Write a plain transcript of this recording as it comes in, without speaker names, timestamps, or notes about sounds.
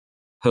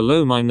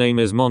Hello, my name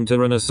is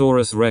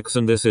Tyrannosaurus Rex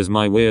and this is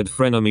my weird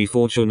frenemy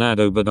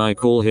Fortunado, but I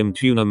call him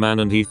Tuna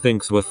Man and he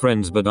thinks we're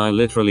friends, but I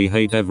literally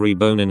hate every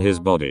bone in his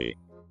body.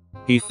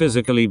 He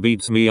physically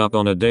beats me up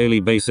on a daily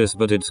basis,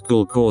 but it's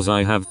cool cause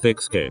I have thick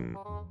skin.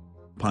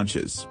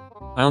 Punches.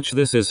 Ouch,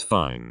 this is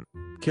fine.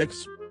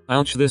 Kicks.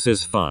 Ouch, this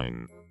is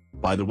fine.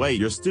 By the way,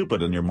 you're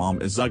stupid and your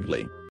mom is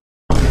ugly.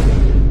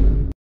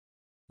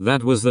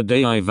 That was the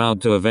day I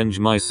vowed to avenge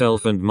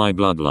myself and my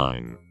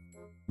bloodline.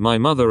 My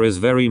mother is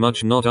very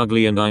much not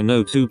ugly and I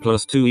know 2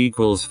 +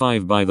 2 =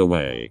 5, by the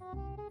way.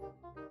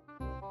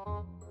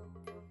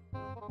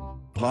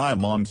 Hi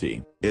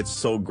Monty, it's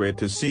so great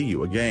to see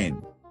you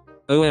again.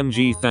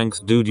 OMG, thanks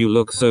dude, you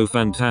look so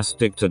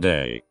fantastic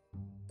today.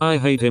 I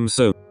hate him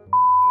so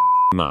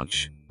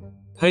much.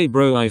 Hey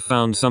bro, I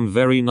found some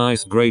very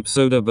nice grape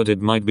soda, but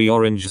it might be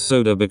orange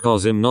soda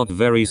because I'm not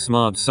very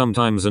smart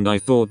sometimes and I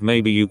thought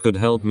maybe you could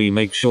help me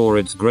make sure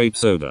it's grape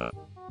soda.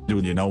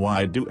 Dude, you know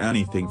I'd do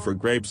anything for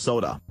grape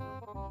soda.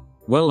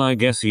 Well, I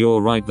guess you're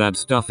right, that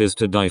stuff is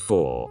to die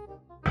for.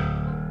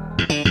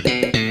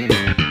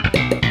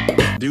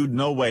 Dude,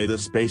 no way,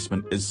 this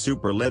basement is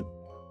super lit.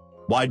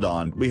 Why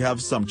don't we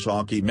have some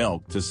chalky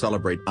milk to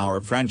celebrate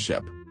our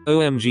friendship?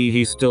 OMG,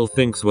 he still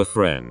thinks we're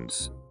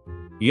friends.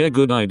 Yeah,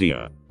 good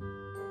idea.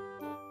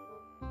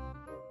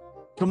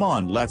 Come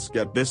on, let's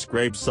get this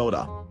grape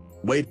soda.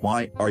 Wait,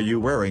 why are you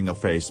wearing a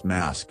face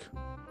mask?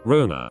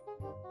 Rona.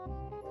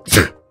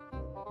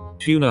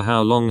 Tuna,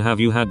 how long have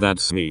you had that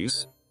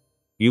sneeze?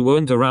 You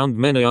weren't around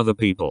many other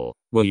people,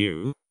 were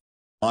you?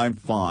 I'm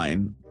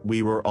fine,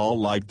 we were all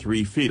like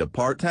 3 feet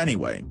apart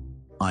anyway.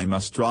 I'm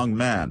a strong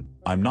man,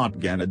 I'm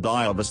not gonna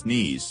die of a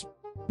sneeze.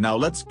 Now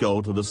let's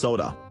go to the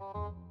soda.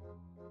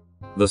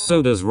 The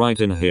soda's right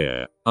in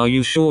here. Are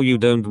you sure you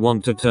don't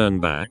want to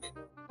turn back?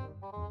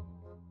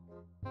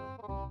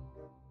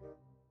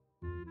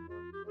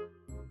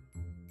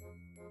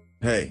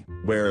 Hey,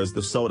 where is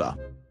the soda?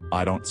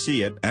 I don't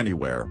see it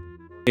anywhere.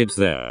 It's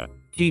there.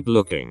 Keep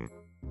looking.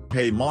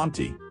 Hey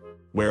Monty,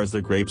 where's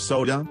the grape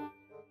soda?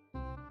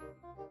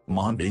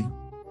 Monty?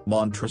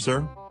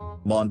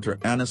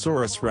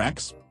 Tyrannosaurus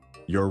Rex?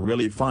 You're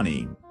really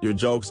funny, your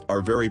jokes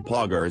are very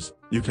poggers,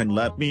 you can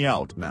let me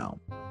out now.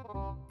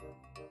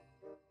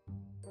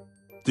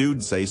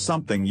 Dude, say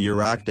something,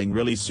 you're acting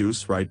really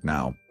sus right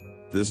now.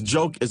 This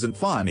joke isn't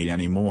funny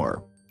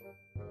anymore.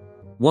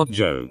 What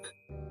joke?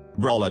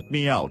 Bro, let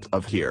me out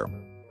of here.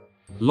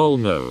 Lol,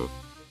 no.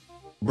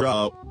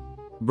 Bro.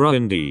 Bro,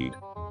 indeed.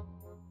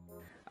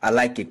 I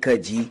like it,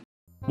 cut G.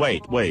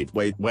 Wait.